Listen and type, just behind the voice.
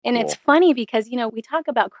And it's funny because, we talk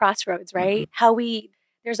about crossroads, right? How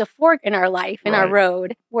there's a fork in our life, in our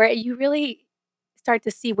road, where you really start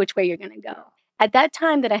to see which way you're going to go. At that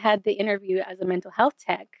time that I had the interview as a mental health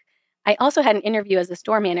tech, I also had an interview as a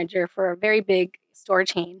store manager for a very big store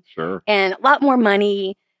chain. Sure. And a lot more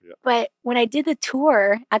money. Yeah. But when I did the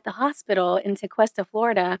tour at the hospital in Tequesta,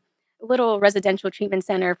 Florida, a little residential treatment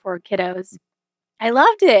center for kiddos, I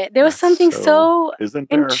loved it. There was something so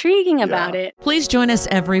intriguing about it. Please join us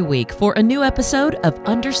every week for a new episode of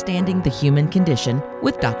Understanding the Human Condition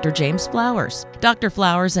with Dr. James Flowers. Dr.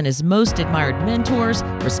 Flowers and his most admired mentors,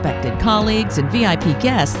 respected colleagues, and VIP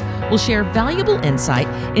guests will share valuable insight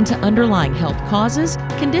into underlying health causes,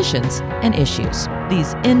 conditions, and issues.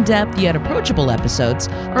 These in-depth yet approachable episodes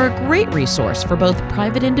are a great resource for both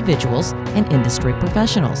private individuals and industry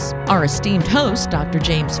professionals. Our esteemed host, Dr.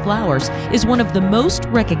 James Flowers, is one of the most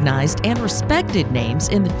recognized and respected names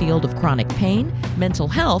in the field of chronic pain, mental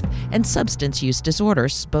health, and substance use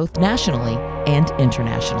disorders, both nationally and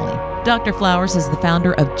internationally. Dr. Flowers is the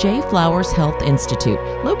founder of J. Flowers Health Institute,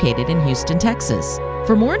 located in Houston, Texas.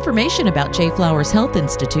 For more information about J. Flowers Health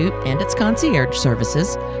Institute and its concierge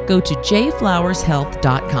services, go to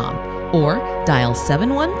jflowershealth.com or dial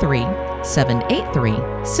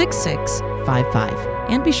 713-783-6655.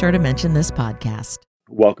 And be sure to mention this podcast.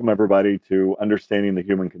 Welcome, everybody, to Understanding the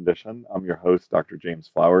Human Condition. I'm your host, Dr. James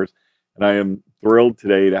Flowers, and I am thrilled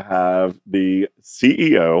today to have the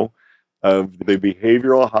CEO of the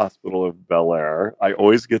Behavioral Hospital of Bel Air. I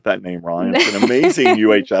always get that name wrong. It's an amazing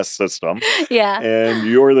UHS system. Yeah. And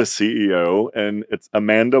you're the CEO, and it's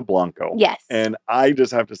Amanda Blanco. Yes. And I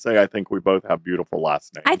just have to say, I think we both have beautiful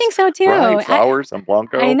last names. I think so too. Right? Flowers and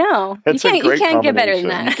Blanco. I know. It's you can't get better than combination.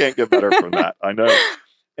 that. You can't get better from that. I know.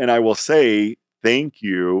 And I will say thank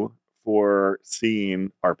you for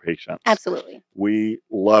seeing our patients. Absolutely. We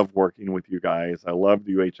love working with you guys. I love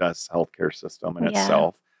the UHS healthcare system in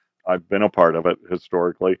itself. I've been a part of it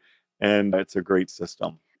historically, and it's a great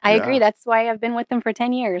system. I agree. That's why I've been with them for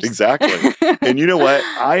 10 years. Exactly. And you know what?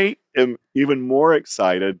 I am even more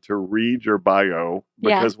excited to read your bio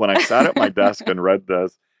because when I sat at my desk and read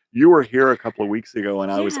this, you were here a couple of weeks ago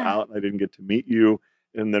and I was out and I didn't get to meet you.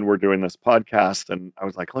 And then we're doing this podcast and I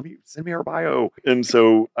was like, send me her bio. And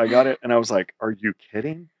so I got it and I was like, are you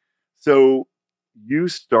kidding? So you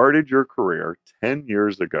started your career 10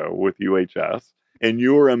 years ago with UHS. And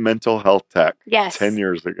you were a mental health tech 10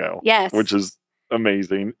 years ago. Yes. Which is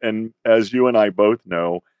amazing. And as you and I both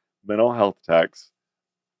know, mental health techs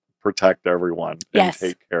protect everyone and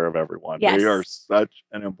take care of everyone. Yes. They are such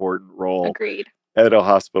an important role Agreed. At a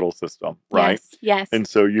hospital system, right? Yes. And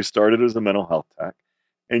so you started as a mental health tech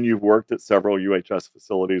and you've worked at several UHS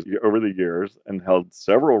facilities over the years and held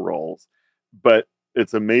several roles. But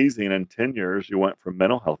it's amazing. In 10 years, you went from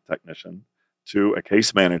mental health technician to a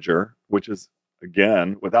case manager, which is,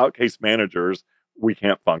 again, without case managers, we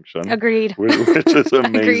can't function. Agreed. Which is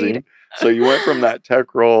amazing. Agreed. So you went from that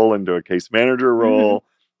tech role into a case manager role.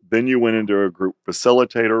 Then you went into a group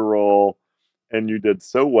facilitator role. And you did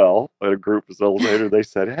so well at a group facilitator, they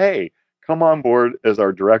said, hey, come on board as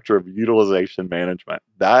our director of utilization management.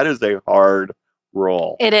 That is a hard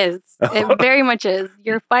role. It is. It very much is.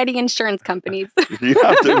 You're fighting insurance companies. You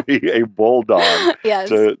have to be a bulldog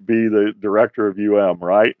to be the director of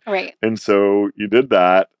right? Right. And so you did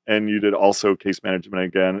that, and you did also case management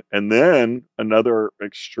again. And then another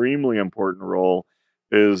extremely important role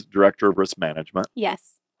is director of risk management.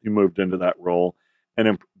 Yes. You moved into that role.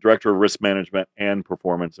 And director of risk management and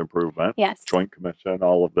performance improvement. Yes. Joint commission,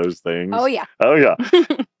 all of those things. Oh, yeah.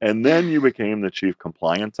 And then you became the chief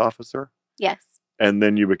compliance officer. Yes. And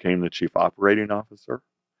then you became the chief operating officer.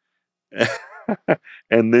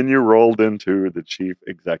 And then you rolled into the chief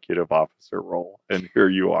executive officer role. And here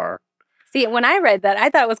you are. See, when I read that, I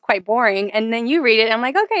thought it was quite boring. And then you read it, and I'm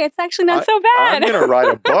like, okay, it's actually not so bad. I'm going to write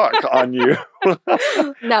a book on you.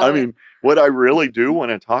 No. I mean, what I really do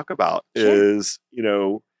want to talk about is,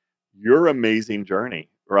 your amazing journey,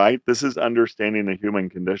 right? This is understanding the human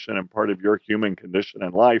condition. And part of your human condition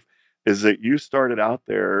in life is that you started out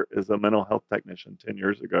there as a mental health technician 10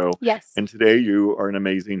 years ago. Yes. And today you are an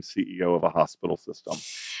amazing CEO of a hospital system.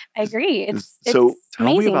 I agree. So tell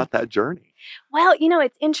amazing. me about that journey. Well,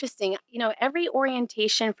 it's interesting. Every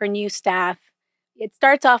orientation for new staff, it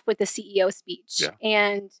starts off with the CEO speech. Yeah.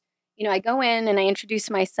 And, I go in and I introduce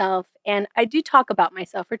myself. And I do talk about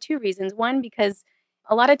myself for two reasons. One, because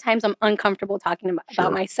a lot of times I'm uncomfortable talking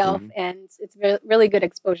about myself. And it's really good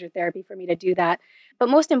exposure therapy for me to do that. But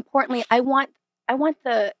most importantly, I want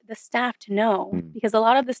the staff to know, because a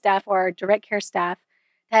lot of the staff are direct care staff,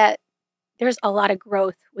 that there's a lot of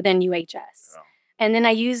growth within UHS. Yeah. And then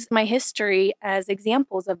I use my history as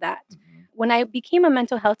examples of that. Mhm. When I became a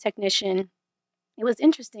mental health technician, it was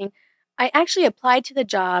interesting. I actually applied to the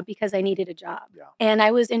job because I needed a job. Yeah. And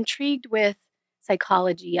I was intrigued with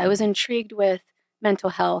psychology. I was Mhm. intrigued with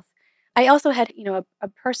mental health. I also had, a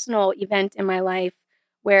personal event in my life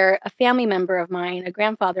where a family member of mine, a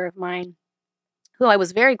grandfather of mine, who I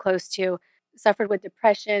was very close to, suffered with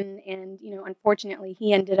depression. And, unfortunately,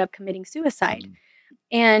 he ended up committing suicide. Mhm.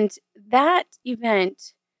 And that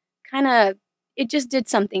event kind of, it just did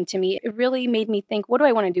something to me. It really made me think, what do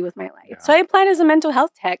I want to do with my life? Yeah. So I applied as a mental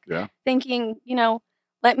health tech, Yeah. thinking,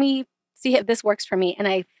 let me see if this works for me. And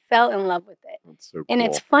I fell in love with it. That's so And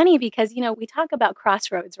it's cool. funny because, we talk about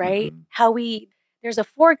crossroads, right? Mhm. How there's a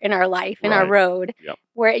fork in our life, in our Right. road, Yep.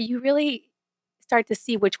 where you really start to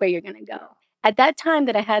see which way you're going to go. Yeah. At that time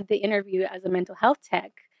that I had the interview as a mental health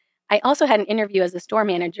tech, I also had an interview as a store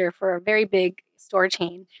manager for a very big store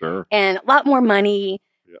chain Sure. and a lot more money.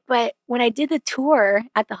 Yeah. But when I did the tour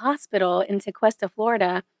at the hospital in Tequesta,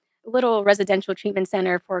 Florida, a little residential treatment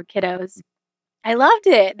center for kiddos, I loved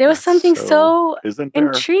it. There was That's something so isn't there?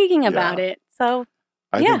 intriguing about Yeah. it. So,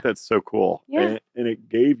 I yeah. think that's so cool. Yeah. And it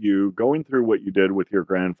gave you, going through what you did with your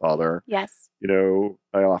grandfather. Yes.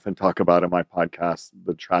 I often talk about in my podcast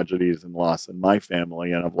the tragedies and loss in my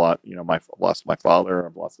family, and I've lost, I've lost my father,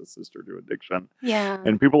 I've lost a sister to addiction. Yeah.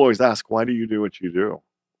 And people always ask, why do you do what you do?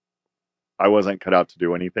 I wasn't cut out to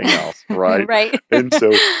do anything else, right? Right. And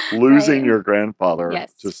so losing Right. your grandfather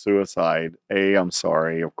Yes. to suicide, I'm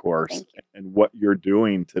sorry, of course. Thank you. And what you're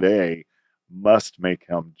doing today must make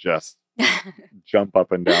him just jump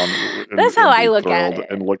up and down That's how I be look at thrilled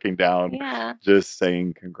it. and looking down, Yeah. just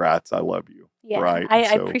saying, congrats, I love you. Yeah. Right.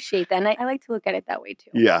 I So, appreciate that. And I like to look at it that way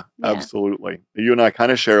too. yeah, Yeah. absolutely. You and I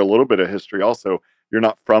kind of share a little bit of history also. You're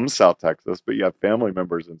not from South Texas, but you have family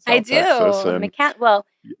members in I South do. Texas. And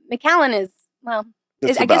McAllen is,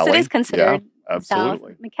 it's I a guess it valley. is considered Yeah, South.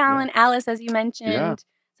 absolutely. McAllen, Alice, as you mentioned. Yeah.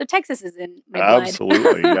 So Texas is in my blood.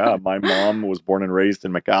 Absolutely. Yeah. My mom was born and raised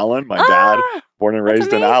in McAllen. My dad born and that's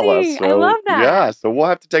raised in Alice. amazing. So I love that. yeah. So we'll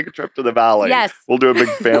have to take a trip to the valley. Yes. We'll do a big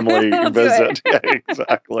family We'll do visit. it. Yeah,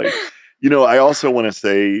 exactly. I also want to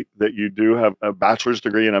say that you do have a bachelor's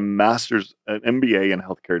degree and an MBA in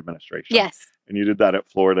healthcare administration. Yes. And you did that at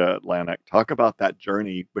Florida Atlantic. Talk about that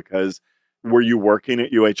journey, because were you working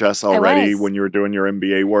at UHS already when you were doing your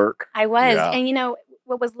MBA work? I was. Yeah. And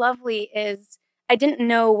what was lovely is I didn't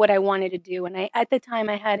know what I wanted to do. And at the time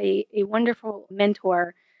I had a wonderful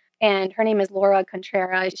mentor, and her name is Laura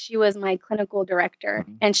Contreras. She was my clinical director.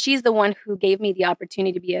 Mhm. And she's the one who gave me the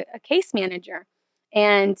opportunity to be a case manager.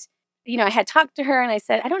 And I had talked to her and I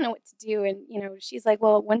said, I don't know what to do. And, she's like,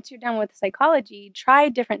 well, once you're done with psychology, try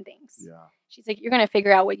different things. Yeah. She's like, you're going to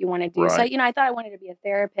figure out what you want to do. Right. So, I thought I wanted to be a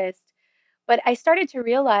therapist. But I started to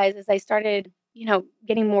realize as I started,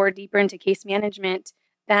 getting more deeper into case management,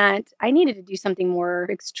 that I needed to do something more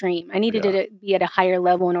extreme. I needed to be at a higher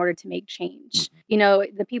level in order to make change.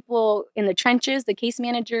 Mhm. The people in the trenches, the case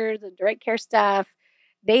managers, the direct care staff,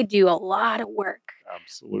 they do a lot of work.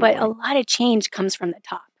 Absolutely. But a lot of change comes from the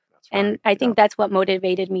top. And I think that's what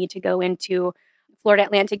motivated me to go into Florida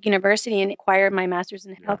Atlantic University and acquire my master's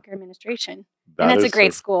in healthcare administration. And it's a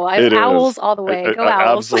great school. Owls all the way. Go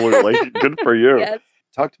Owls. Absolutely. Good for you. Yes.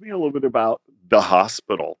 Talk to me a little bit about the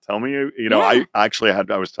hospital. Tell me, I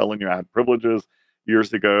was telling you I had privileges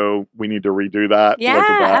years ago. We need to redo that. Yeah, Look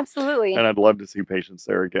at that. absolutely. And I'd love to see patients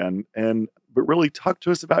there again. But really talk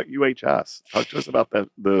to us about UHS. Talk to us about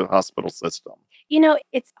the hospital system.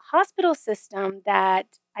 It's a hospital system that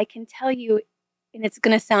I can tell you, and it's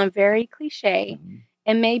going to sound very cliche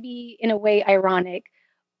and maybe in a way ironic,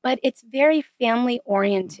 but it's very family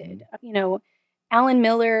oriented. Alan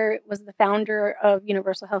Miller was the founder of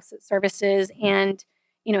Universal Health Services, and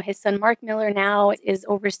his son Mark Miller now is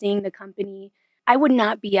overseeing the company. I would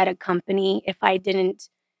not be at a company if I didn't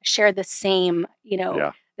share the same,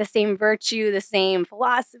 the same virtue, the same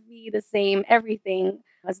philosophy, the same everything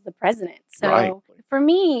as the president. So for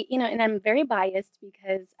me, and I'm very biased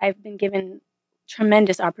because I've been given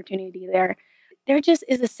tremendous opportunity there. There just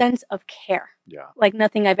is a sense of care, like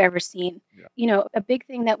nothing I've ever seen. Yeah. A big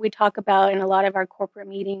thing that we talk about in a lot of our corporate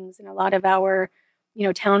meetings and a lot of our,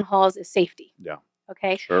 town halls is safety. Yeah.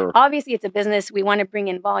 Okay. Sure. Obviously, it's a business. We want to bring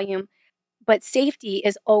in volume, but safety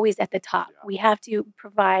is always at the top. Yeah. We have to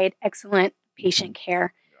provide excellent patient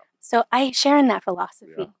care. Yeah. So I share in that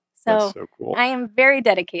philosophy. Yeah. So, that's so cool. I am very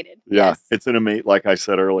dedicated. Yeah, Yes. it's an amazing, like I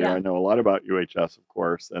said earlier, I know a lot about UHS, of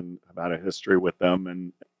course, and have had a history with them.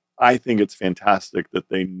 And I think it's fantastic that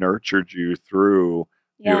they nurtured you through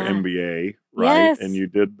your MBA, right? Yes. And you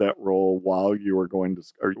did that role while you were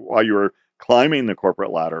while you were climbing the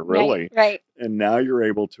corporate ladder, really. Right. And now you're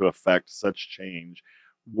able to affect such change.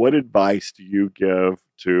 What advice do you give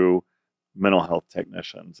to mental health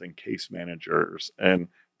technicians and case managers and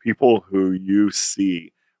people who you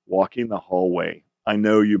see walking the hallway? I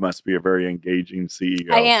know you must be a very engaging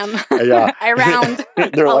CEO. I am. Yeah. I round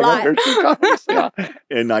They're a like, lot. oh, here she comes. Yeah.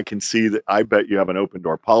 And I can see that. I bet you have an open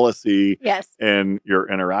door policy. Yes. And you're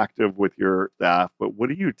interactive with your staff. But what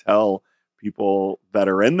do you tell people that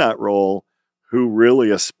are in that role who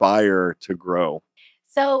really aspire to grow?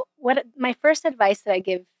 So my first advice that I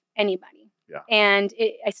give anybody, and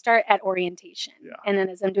I start at orientation. And then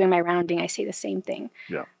as I'm doing my rounding, I say the same thing.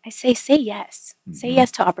 I say yes. Say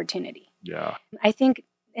yes to opportunity. I think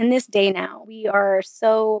in this day now, we are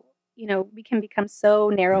so, we can become so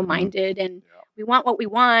narrow-minded and we want what we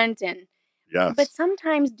want. But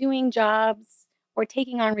sometimes doing jobs or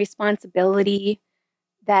taking on responsibility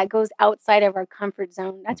that goes outside of our comfort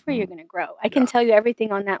zone, that's where you're going to grow. I can tell you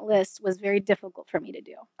everything on that list was very difficult for me to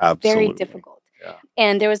do. Absolutely. Very difficult.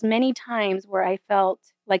 And there was many times where I felt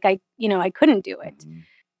like I couldn't do it.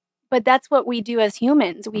 But that's what we do as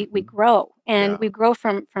humans. We grow, and we grow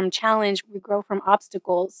from challenge. We grow from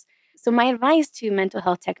obstacles. So my advice to mental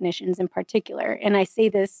health technicians in particular, and I say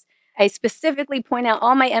this, I specifically point out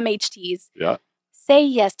all my MHTs, say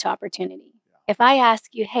yes to opportunity. If I ask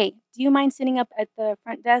you, hey, do you mind sitting up at the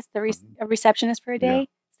front desk, a receptionist for a day?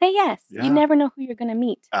 Say yes. You never know who you're going to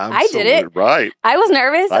meet. Absolutely. I did it. Right. I was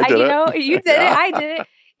nervous. I did it. You did it. I did it.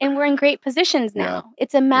 And we're in great positions now.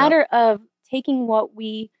 It's a matter of taking what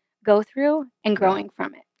we go through and growing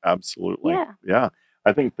from it. Absolutely. Yeah.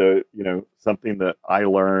 I think something that I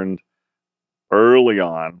learned early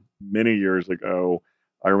on, many years ago,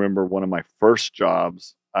 I remember one of my first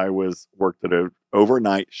jobs, I worked at an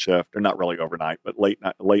overnight shift, or not really overnight, but late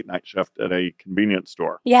night shift at a convenience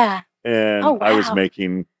store. Yeah. And I was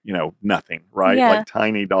making, nothing, right? Like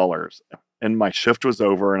tiny dollars. And my shift was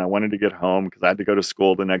over and I wanted to get home because I had to go to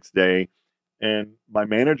school the next day. And my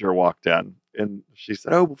manager walked in and she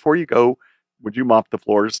said, oh, before you go, would you mop the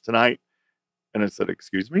floors tonight? And I said,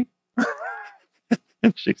 excuse me?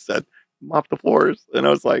 And she said, mop the floors. And I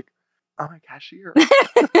was like, I'm a cashier.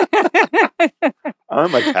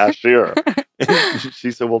 I'm a cashier. And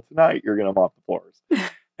she said, well, tonight you're going to mop the floors.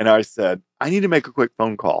 And I said, I need to make a quick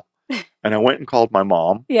phone call. And I went and called my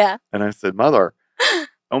mom. Yeah. And I said, Mother,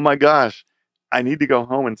 oh my gosh, I need to go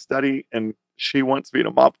home and study. And she wants me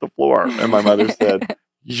to mop the floor. And my mother said,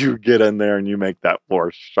 you get in there and you make that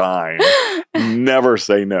floor shine. Never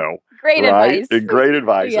say no. Great advice. Great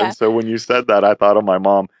advice. Yeah. And so when you said that, I thought of my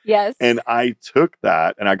mom. Yes. And I took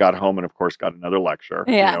that and I got home and, of course, got another lecture,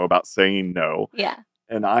 about saying no. Yeah.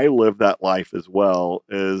 And I live that life as well,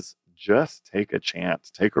 is just take a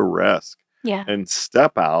chance, take a risk. Yeah. And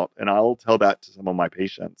step out. And I'll tell that to some of my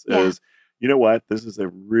patients is, you know what? This is a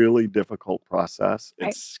really difficult process.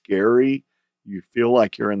 It's scary. You feel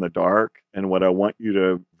like you're in the dark. And what I want you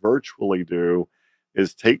to virtually do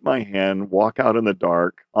is take my hand, walk out in the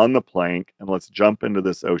dark on the plank, and let's jump into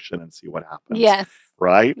this ocean and see what happens. Yes.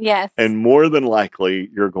 Right? Yes. And more than likely,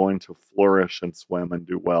 you're going to flourish and swim and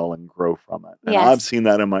do well and grow from it. And I've seen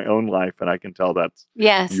that in my own life, and I can tell that's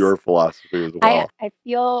your philosophy as well. I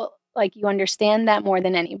feel like you understand that more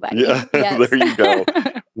than anybody. Yeah, Yes. There you go.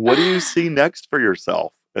 What do you see next for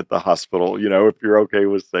yourself at the hospital? If you're okay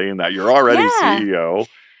with saying that. You're already CEO.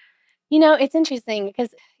 It's interesting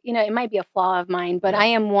because, it might be a flaw of mine, but I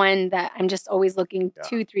am one that I'm just always looking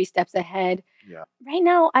 2-3 steps ahead. Yeah. Right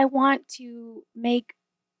now, I want to make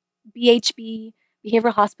BHB,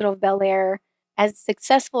 Behavioral Hospital of Bel Air, as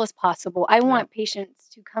successful as possible. I want patients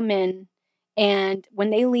to come in, and when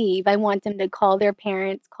they leave, I want them to call their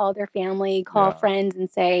parents, call their family, call friends and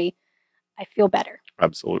say, I feel better.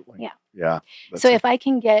 Absolutely. Yeah. So if I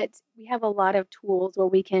can we have a lot of tools where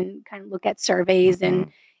we can kind of look at surveys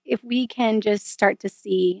and if we can just start to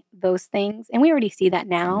see those things, and we already see that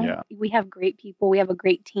now, we have great people, we have a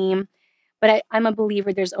great team, but I'm a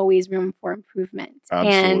believer there's always room for improvement.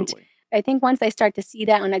 Absolutely. And I think once I start to see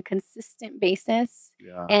that on a consistent basis,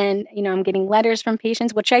 and, I'm getting letters from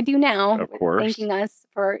patients, which I do now, of course, thanking us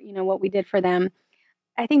for, what we did for them.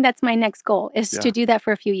 I think that's my next goal is to do that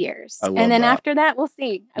for a few years. And then after that, we'll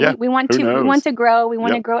see. Yeah. We want to grow. We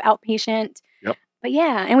want to grow outpatient. Yep. But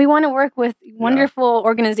and we want to work with wonderful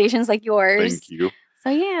organizations like yours. Thank you.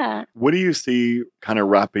 So what do you see kind of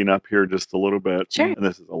wrapping up here just a little bit? Sure. And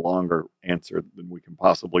this is a longer answer than we can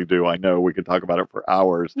possibly do. I know we could talk about it for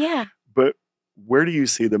hours. Yeah. But where do you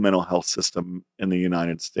see the mental health system in the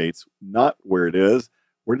United States? Not where it is.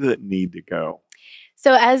 Where does it need to go?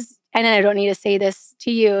 So and I don't need to say this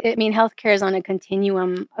to you, healthcare is on a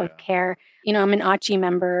continuum of care. I'm an ACHI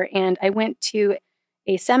member, and I went to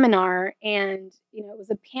a seminar, and, it was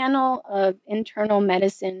a panel of internal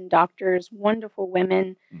medicine doctors, wonderful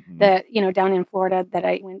women that, down in Florida, that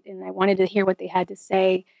I went and I wanted to hear what they had to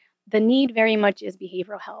say. The need very much is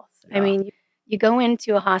behavioral health. Yeah. I mean, you go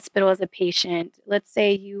into a hospital as a patient, let's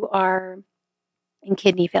say you are in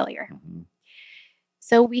kidney failure.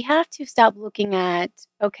 So we have to stop looking at,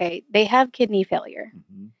 okay, they have kidney failure,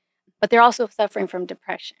 but they're also suffering from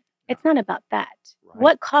depression. It's not about that. Right.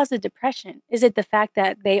 What caused the depression? Is it the fact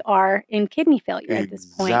that they are in kidney failure at this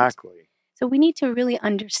point? Exactly. So we need to really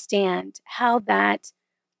understand how that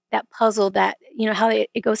puzzle, that, how it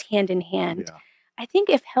goes hand in hand. Yeah. I think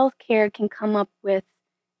if healthcare can come up with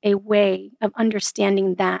a way of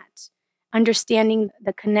understanding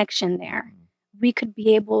the connection there, we could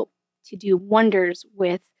be able to do wonders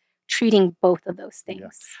with treating both of those things. Yeah.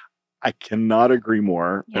 I cannot agree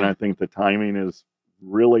more. Yeah. And I think the timing is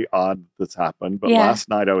really odd this happened. But last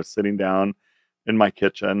night I was sitting down in my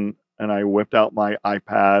kitchen and I whipped out my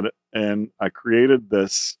iPad and I created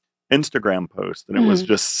this Instagram post. And it was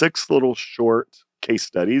just 6 little short case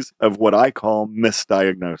studies of what I call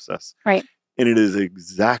misdiagnosis. Right. And it is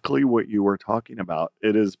exactly what you were talking about.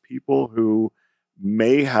 It is people who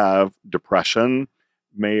may have depression,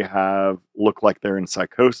 may look like they're in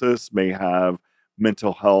psychosis, may have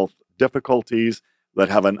mental health difficulties that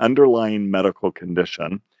have an underlying medical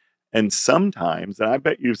condition. And sometimes, and I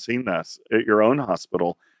bet you've seen this at your own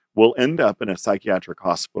hospital, will end up in a psychiatric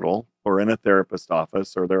hospital or in a therapist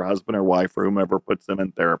office, or their husband or wife or whomever puts them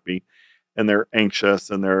in therapy, and they're anxious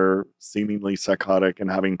and they're seemingly psychotic and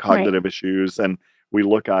having cognitive issues. And we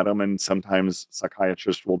look at them, and sometimes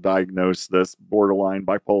psychiatrists will diagnose this borderline,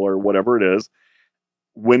 bipolar, whatever it is,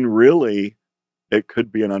 when really it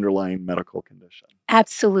could be an underlying medical condition.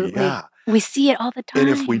 Absolutely. Yeah. We see it all the time. And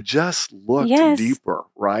if we just looked deeper,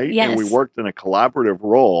 right? Yes. And we worked in a collaborative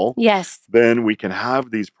role, yes, then we can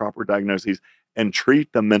have these proper diagnoses and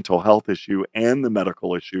treat the mental health issue and the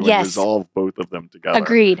medical issue and resolve both of them together.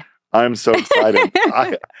 Agreed. I'm so excited.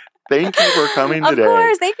 Thank you for coming today. Of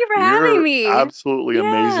course. Thank you for having me. Absolutely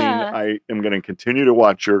amazing. I am going to continue to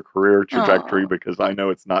watch your career trajectory because I know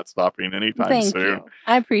it's not stopping anytime soon. Thank you.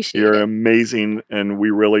 I appreciate it. You're amazing, and we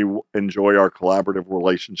really enjoy our collaborative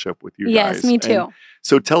relationship with you guys. Yes, me too. And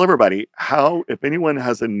so tell everybody if anyone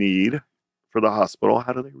has a need for the hospital,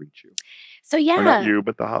 how do they reach you? So or not you,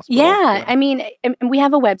 but the hospital. Yeah. I mean, we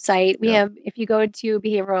have a website. We have, if you go to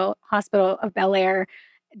Behavioral Hospital of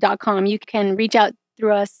Bel-Air.com, you can reach out to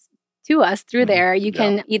us through there. You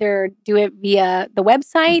can either do it via the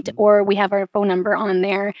website or we have our phone number on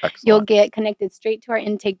there. Excellent. You'll get connected straight to our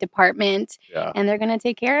intake department and they're going to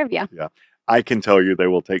take care of you. Yeah. I can tell you they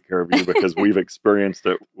will take care of you because we've experienced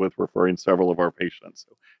it with referring several of our patients.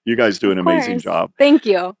 So you guys do an amazing job. Thank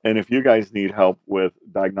you. And if you guys need help with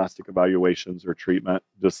diagnostic evaluations or treatment,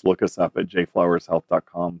 just look us up at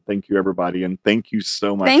jflowershealth.com. Thank you, everybody. And thank you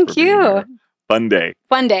so much for being here. Fun day.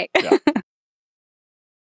 Fun day. Yeah.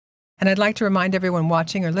 And I'd like to remind everyone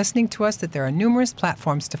watching or listening to us that there are numerous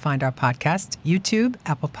platforms to find our podcast: YouTube,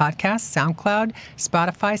 Apple Podcasts, SoundCloud,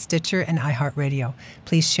 Spotify, Stitcher, and iHeartRadio.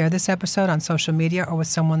 Please share this episode on social media or with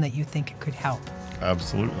someone that you think it could help.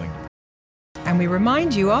 Absolutely. And we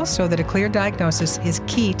remind you also that a clear diagnosis is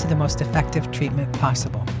key to the most effective treatment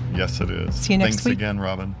possible. Yes, it is. See you next week. Thanks again,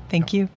 Robin. Thank you.